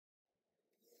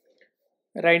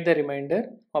Write the remainder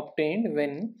obtained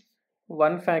when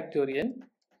 1 factorial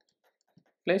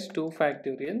plus 2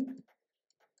 factorial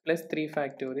plus 3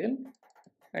 factorial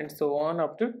and so on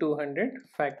up to 200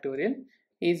 factorial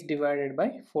is divided by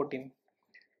 14.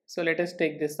 So let us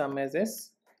take this sum as S.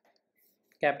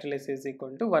 Capital S is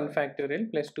equal to 1 factorial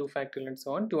plus 2 factorial and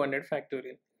so on 200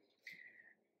 factorial.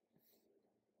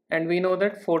 And we know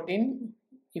that 14,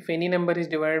 if any number is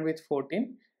divided with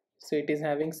 14, so it is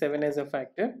having 7 as a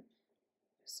factor.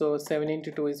 So 7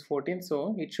 into 2 is 14,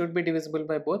 so it should be divisible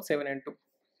by both 7 and 2.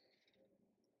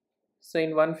 So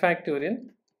in 1 factorial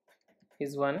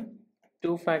is 1,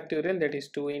 2 factorial, that is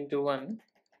 2 into 1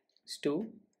 is 2,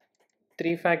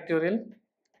 3 factorial,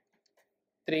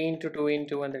 3 into 2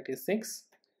 into 1, that is 6,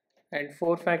 and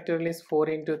 4 factorial is 4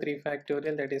 into 3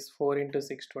 factorial, that is 4 into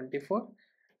 6, 24,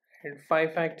 and 5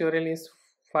 factorial is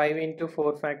 5 into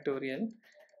 4 factorial,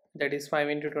 that is 5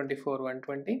 into 24,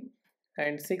 120,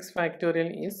 and 6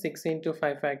 factorial is 6 into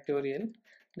 5 factorial,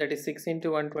 that is 6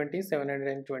 into 120,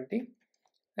 720,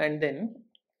 and then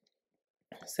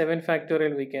 7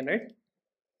 factorial we can write.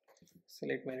 So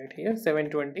let me write here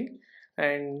 720,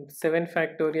 and 7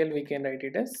 factorial we can write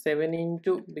it as 7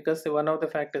 into, because one of the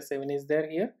factors 7 is there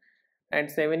here,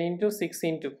 and 7 into 6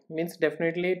 into means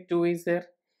definitely 2 is there,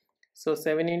 so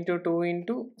 7 into 2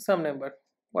 into some number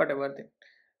whatever then,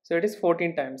 so it is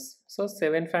 14 times. So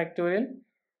 7 factorial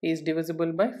is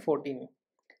divisible by 14.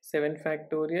 7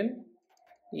 factorial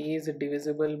is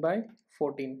divisible by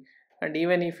 14, and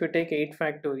even if you take 8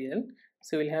 factorial,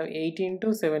 so we'll have 8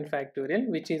 into 7 factorial,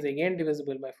 which is again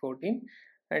divisible by 14,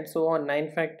 and so on.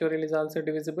 9 factorial is also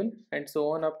divisible, and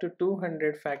so on up to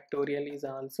 200 factorial is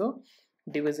also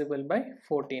divisible by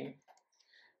 14.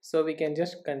 So we can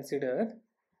just consider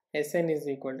S is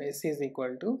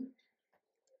equal to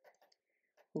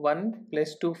 1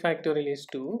 plus 2 factorial is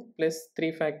 2 plus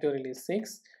 3 factorial is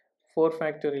 6, 4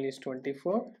 factorial is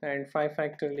 24, and 5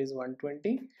 factorial is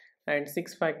 120, and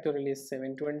 6 factorial is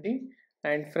 720,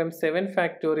 and from 7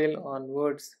 factorial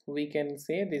onwards we can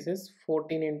say this is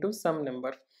 14 into some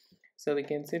number. So we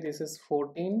can say this is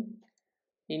 14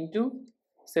 into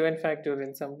 7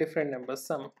 factorial, some different numbers,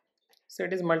 sum. So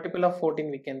it is multiple of 14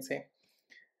 we can say,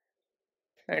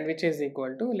 and which is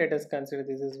equal to, let us consider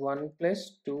this is 1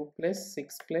 plus 2 plus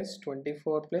 6 plus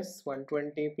 24 plus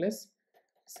 120 plus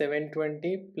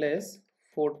 720 plus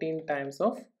 14 times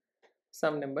of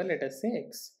some number, let us say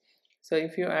x. So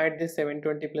if you add this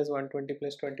 720 plus 120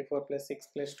 plus 24 plus 6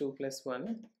 plus 2 plus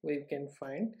 1, we can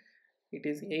find it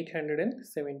is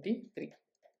 873.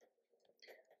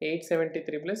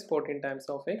 873 plus 14 times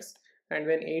of x, and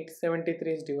when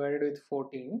 873 is divided with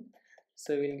 14,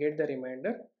 so we'll get the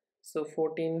remainder. So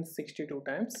 1462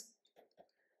 times,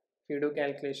 if you do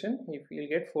calculation, if you'll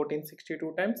get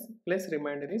 1462 times plus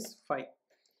remainder is 5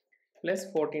 plus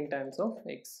 14 times of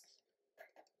x.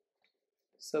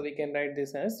 So we can write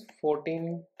this as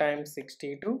 14 times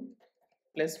 62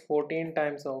 plus 14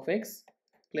 times of x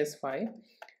plus 5.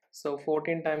 So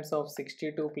 14 times of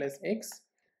 62 plus x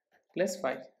plus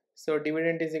 5. So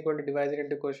dividend is equal to divisor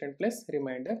into quotient plus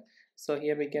remainder. So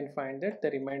here we can find that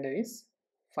the remainder is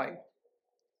 5.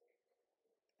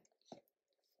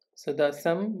 So the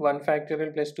sum 1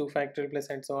 factorial plus 2 factorial plus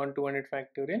and so on 200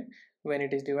 factorial, when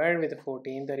it is divided with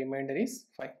 14, the remainder is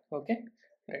 5. Okay,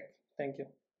 right. Thank you.